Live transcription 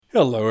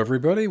Hello,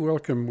 everybody.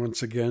 Welcome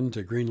once again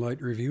to Greenlight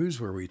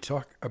Reviews, where we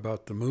talk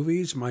about the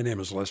movies. My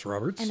name is Les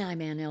Roberts. And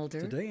I'm Ann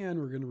Elder. Today,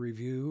 Ann, we're going to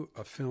review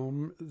a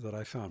film that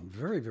I found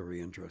very, very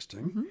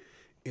interesting.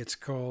 It's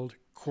called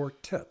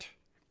Quartet.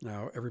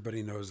 Now,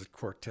 everybody knows that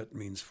quartet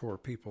means four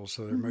people,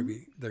 so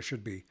there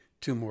should be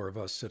two more of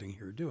us sitting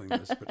here doing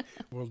this, but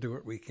we'll do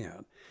what we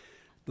can.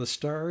 The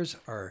stars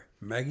are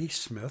Maggie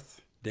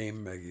Smith,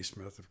 Dame Maggie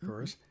Smith, of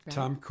course, Right.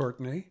 Tom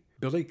Courtenay,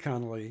 Billy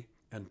Connolly,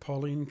 and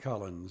Pauline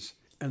Collins.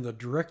 And the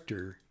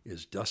director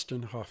is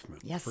Dustin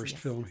Hoffman, Yes, first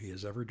yes. film he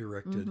has ever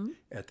directed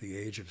at the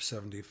age of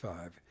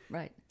 75.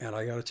 Right. And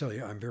I got to tell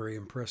you, I'm very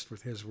impressed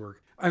with his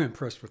work. I'm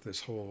impressed with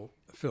this whole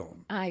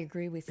film. I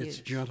agree with you. It's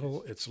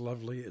gentle, it's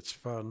lovely, it's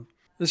fun.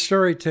 The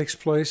story takes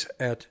place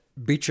at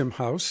Beecham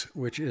House,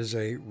 which is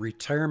a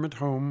retirement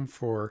home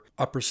for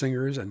opera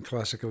singers and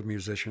classical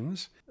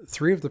musicians.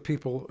 Three of the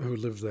people who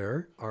live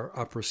there are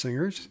opera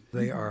singers.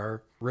 They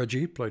are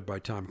Reggie, played by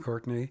Tom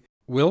Courtenay,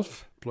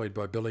 Wilf, played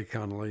by Billy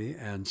Connolly,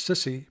 and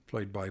Sissy,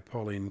 played by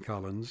Pauline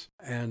Collins.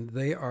 And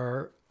they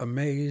are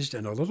amazed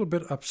and a little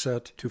bit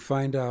upset to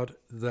find out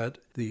that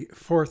the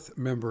fourth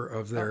member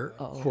of their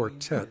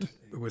quartet,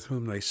 with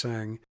whom they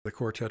sang the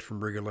quartet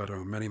from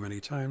Rigoletto many, many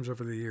times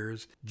over the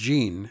years,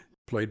 Jean,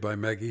 played by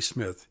Maggie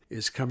Smith,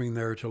 is coming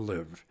there to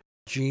live.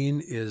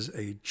 Jean is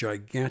a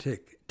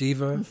gigantic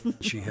diva.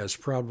 She has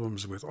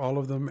problems with all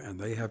of them, and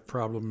they have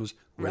problems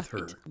with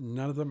her.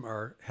 None of them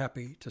are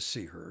happy to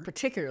see her.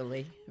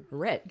 Particularly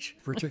Reg.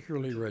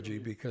 Particularly Reggie,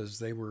 because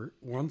they were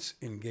once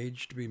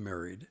engaged to be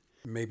married.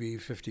 Maybe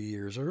 50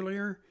 years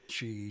earlier,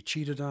 she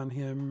cheated on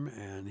him,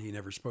 and he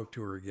never spoke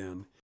to her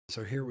again.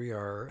 So here we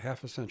are,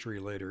 half a century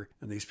later,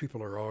 and these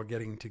people are all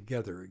getting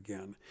together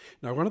again.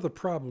 Now, one of the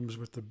problems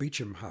with the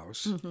Beecham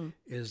House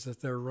is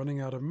that they're running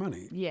out of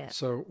money. Yeah.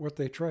 So what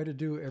they try to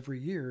do every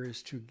year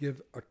is to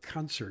give a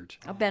concert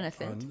A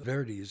benefit. on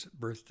Verdi's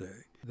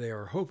birthday. They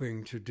are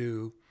hoping to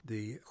do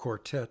the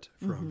quartet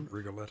from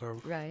Rigoletto.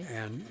 Right.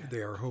 And they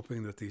are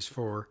hoping that these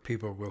four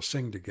people will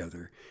sing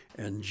together.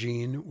 And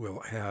Jean will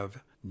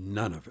have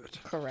none of it.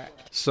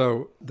 Correct.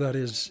 So that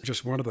is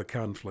just one of the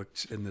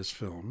conflicts in this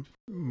film.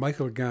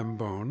 Michael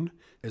Gambon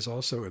is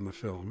also in the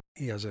film.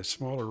 He has a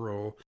smaller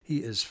role. He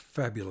is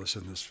fabulous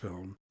in this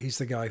film. He's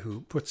the guy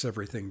who puts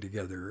everything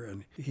together,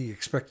 and he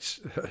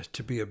expects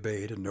to be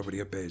obeyed, and nobody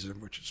obeys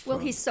him, which is fun.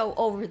 Well, he's so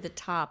over the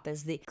top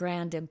as the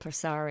grand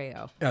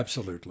impresario.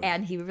 Absolutely.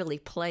 And he really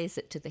plays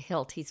it to the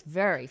hilt. He's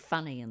very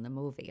funny in the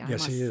movie, I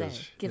Yes, must he say.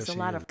 is. Gives Yes, a he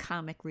lot is. of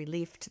comic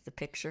relief to the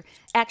picture.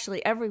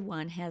 Actually,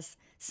 everyone has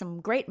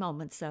some great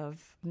moments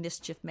of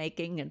mischief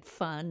making and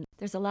fun.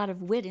 There's a lot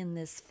of wit in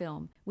this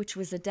film, which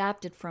was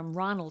adapted from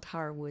Ronald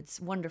Harwood's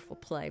wonderful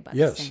play by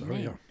Yes, the same oh,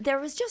 name. yeah. There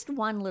was just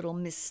one little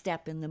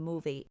misstep in the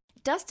movie.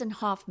 Dustin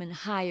Hoffman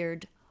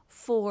hired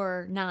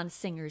 4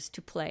 non-singers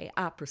to play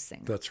opera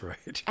singers. That's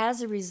right.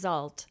 As a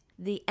result,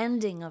 the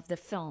ending of the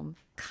film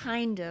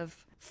kind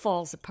of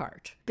falls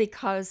apart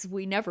because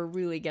we never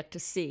really get to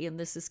see, and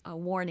this is a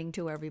warning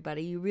to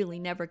everybody, you really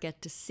never get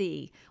to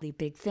see the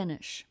big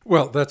finish.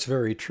 Well, that's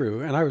very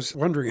true. And I was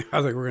wondering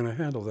how they were going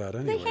to handle that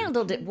anyway. They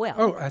handled it well.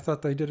 Oh, I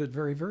thought they did it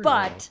very, very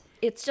well. But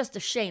it's just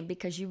a shame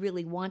because you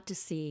really want to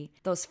see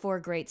those 4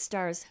 great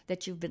stars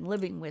that you've been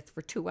living with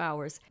for 2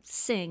 hours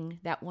sing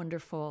that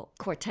wonderful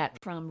quartet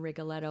from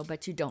Rigoletto,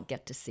 but you don't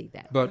get to see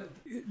that. But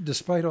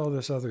despite all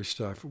this other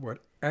stuff, what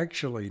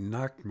actually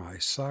knocked my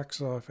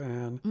socks off,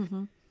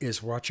 Anne,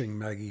 is watching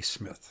Maggie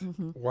Smith,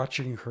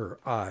 watching her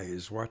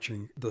eyes,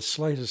 watching the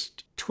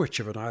slightest twitch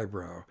of an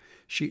eyebrow.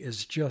 She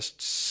is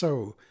just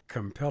so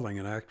compelling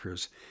an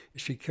actress.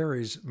 She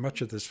carries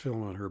much of this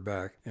film on her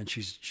back, and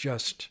she's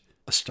just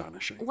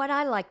astonishing. What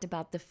I liked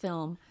about the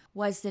film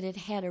was that it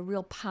had a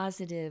real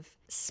positive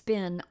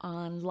spin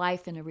on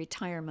life in a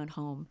retirement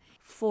home.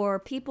 For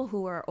people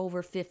who are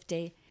over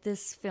 50,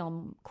 this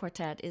film,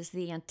 Quartet, is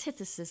the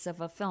antithesis of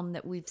a film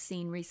that we've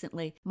seen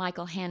recently,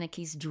 Michael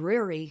Haneke's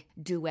dreary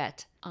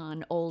duet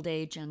on old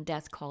age and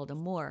death called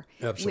Amour,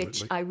 Absolutely.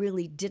 which I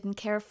really didn't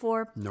care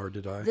for. Nor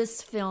did I.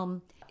 This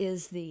film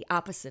is the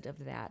opposite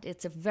of that.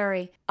 It's a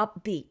very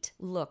upbeat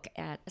look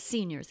at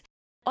seniors.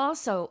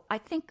 Also, I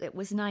think it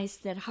was nice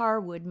that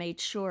Harwood made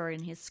sure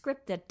in his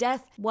script that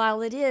death,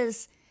 while it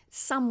is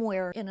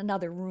somewhere in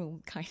another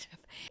room, kind of,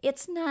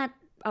 it's not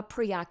a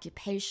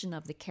preoccupation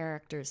of the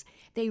characters.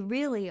 They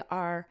really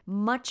are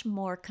much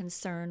more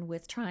concerned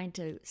with trying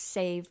to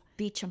save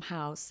Beecham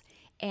House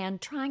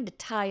and trying to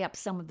tie up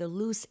some of the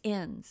loose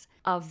ends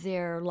of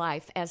their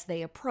life as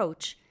they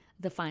approach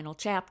the final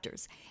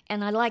chapters.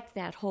 And I like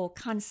that whole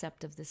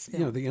concept of this film.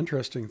 You know, the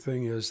interesting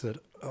thing is that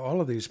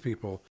all of these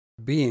people,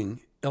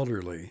 being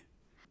elderly,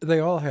 they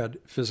all had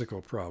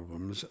physical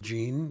problems.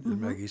 Jean,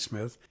 Maggie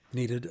Smith,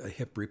 needed a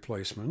hip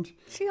replacement.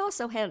 She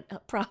also had a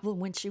problem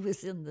when she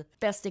was in the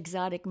Best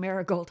Exotic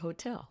Marigold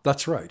Hotel.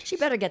 That's right. She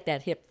better get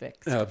that hip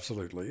fixed.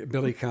 Absolutely.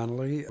 Billy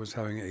Connolly was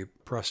having a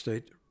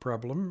prostate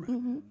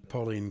problem.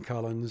 Pauline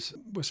Collins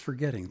was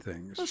forgetting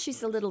things. Well,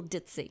 she's a little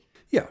ditzy.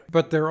 Yeah,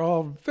 but they're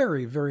all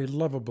very, very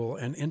lovable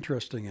and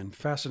interesting and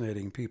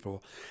fascinating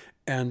people.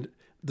 And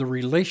the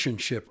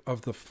relationship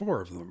of the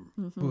four of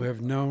them who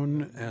have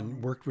known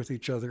and worked with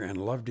each other and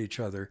loved each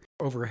other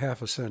over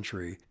half a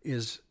century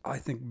is, I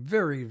think,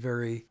 very,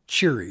 very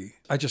cheery.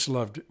 I just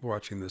loved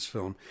watching this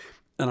film.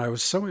 And I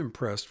was so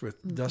impressed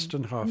with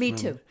Dustin Hoffman. Me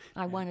too.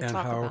 I want to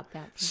talk about that.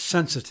 And how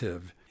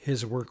sensitive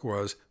his work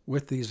was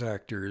with these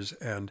actors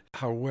and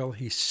how well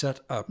he set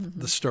up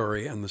the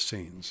story and the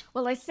scenes.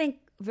 Well, I think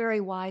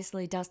very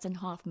wisely Dustin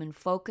Hoffman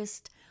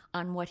focused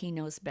on what he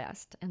knows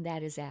best, and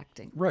that is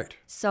acting. Right.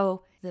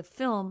 So the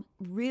film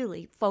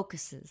really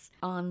focuses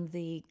on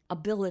the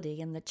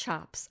ability and the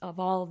chops of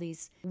all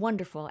these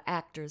wonderful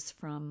actors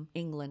from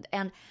England.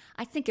 And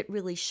I think it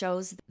really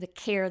shows the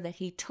care that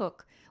he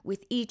took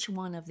with each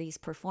one of these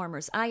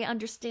performers. I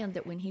understand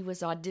that when he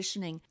was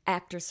auditioning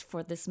actors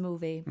for this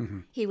movie,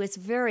 he was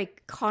very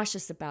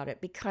cautious about it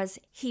because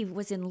he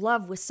was in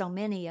love with so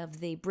many of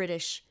the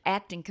British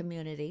acting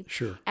community.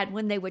 Sure. And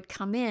when they would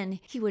come in,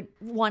 he would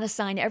want to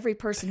sign every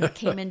person who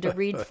came in to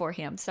read for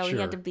him. So he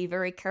had to be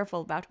very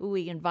careful about who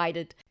he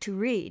invited to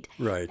read.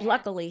 Right.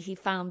 Luckily, he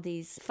found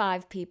these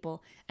 5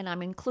 people, and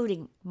I'm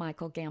including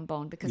Michael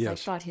Gambon because I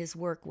thought his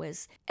work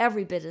was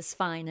every bit as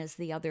fine as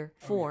the other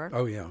 4.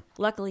 Oh, yeah.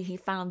 Luckily, he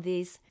found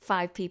these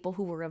 5 people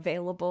who were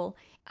available.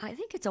 I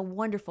think it's a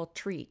wonderful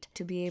treat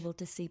to be able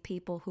to see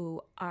people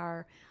who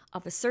are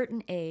of a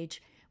certain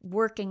age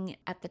working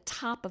at the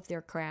top of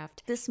their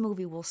craft. This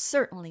movie will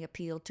certainly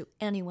appeal to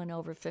anyone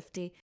over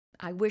 50.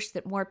 I wish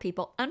that more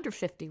people under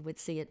 50 would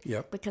see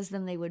it because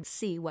then they would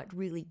see what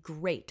really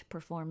great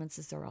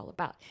performances are all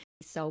about.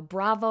 So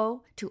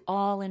bravo to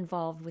all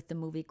involved with the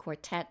movie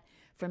Quartet.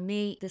 For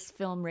me, this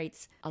film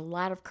rates a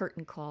lot of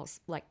curtain calls,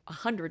 like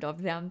 100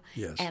 of them,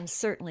 and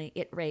certainly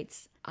it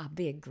rates a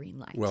big green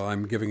light. Well,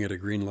 I'm giving it a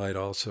green light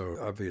also,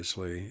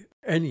 obviously.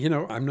 And, you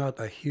know, I'm not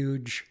a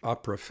huge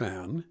opera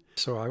fan,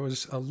 so I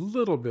was a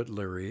little bit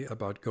leery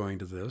about going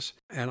to this.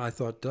 And I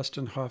thought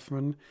Dustin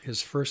Hoffman,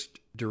 his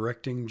first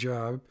directing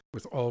job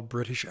with all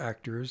British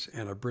actors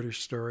and a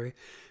British story,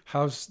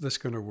 how's this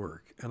going to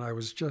work? And I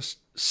was just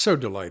so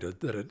delighted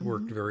that it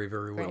worked very,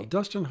 very well. Right.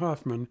 Dustin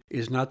Hoffman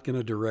is not going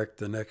to direct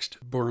the next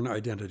Bourne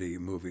Identity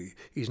movie.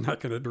 He's not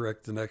going to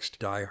direct the next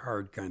Die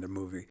Hard kind of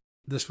movie.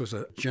 This was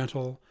a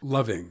gentle,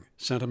 loving,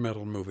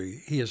 sentimental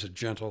movie. He is a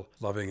gentle,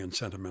 loving, and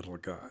sentimental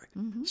guy.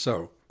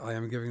 So I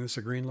am giving this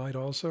a green light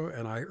also,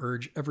 and I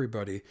urge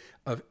everybody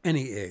of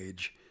any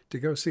age to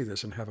go see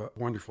this and have a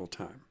wonderful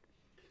time.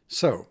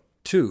 So,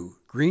 2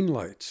 green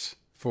lights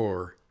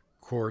for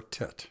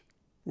Quartet.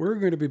 We're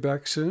going to be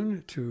back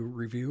soon to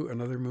review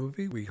another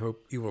movie. We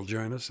hope you will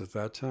join us at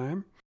that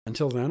time.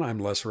 Until then, I'm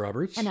Les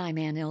Roberts. And I'm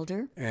Ann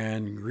Elder.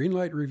 And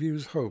Greenlight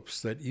Reviews hopes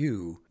that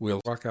you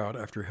will walk out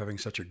after having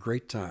such a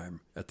great time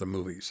at the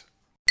movies.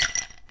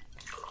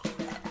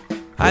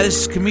 Hi,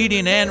 this is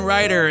comedian and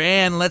writer,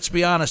 and let's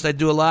be honest, I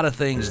do a lot of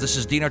things. This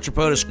is Dino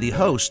Tripodis, the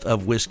host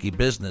of Whiskey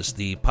Business,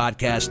 the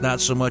podcast not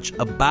so much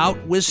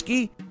about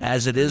whiskey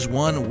as it is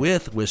one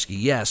with whiskey.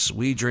 Yes,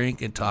 we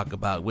drink and talk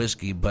about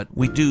whiskey, but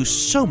we do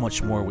so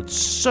much more with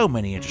so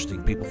many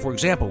interesting people. For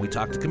example, we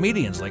talk to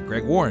comedians like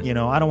Greg Warren. You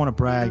know, I don't want to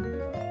brag,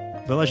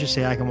 but let's just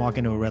say I can walk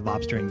into a Red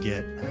Lobster and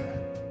get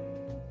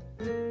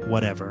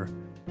whatever.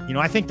 You know,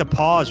 I think the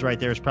pause right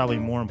there is probably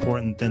more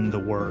important than the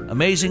word.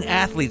 Amazing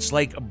athletes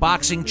like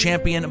boxing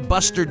champion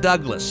Buster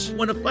Douglas.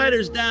 When a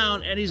fighter's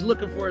down and he's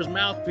looking for his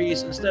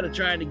mouthpiece instead of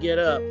trying to get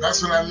up.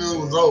 That's when I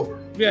knew it was over.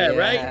 Yeah,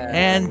 right?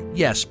 And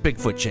yes,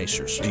 Bigfoot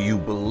chasers. Do you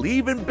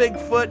believe in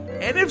Bigfoot?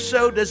 And if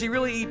so, does he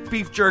really eat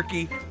beef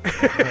jerky?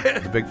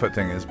 The Bigfoot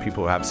thing is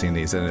people have seen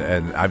these,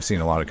 and I've seen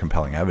a lot of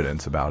compelling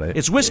evidence about it.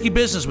 It's Whiskey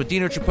Business with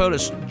Dino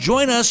Tripodis.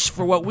 Join us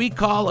for what we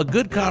call a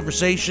good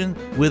conversation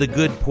with a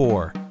good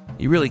pour.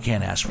 You really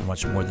can't ask for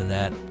much more than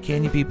that,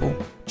 can you, people?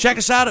 Check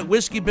us out at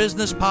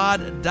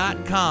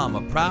whiskeybusinesspod.com,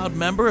 a proud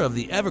member of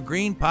the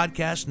Evergreen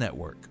Podcast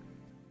Network.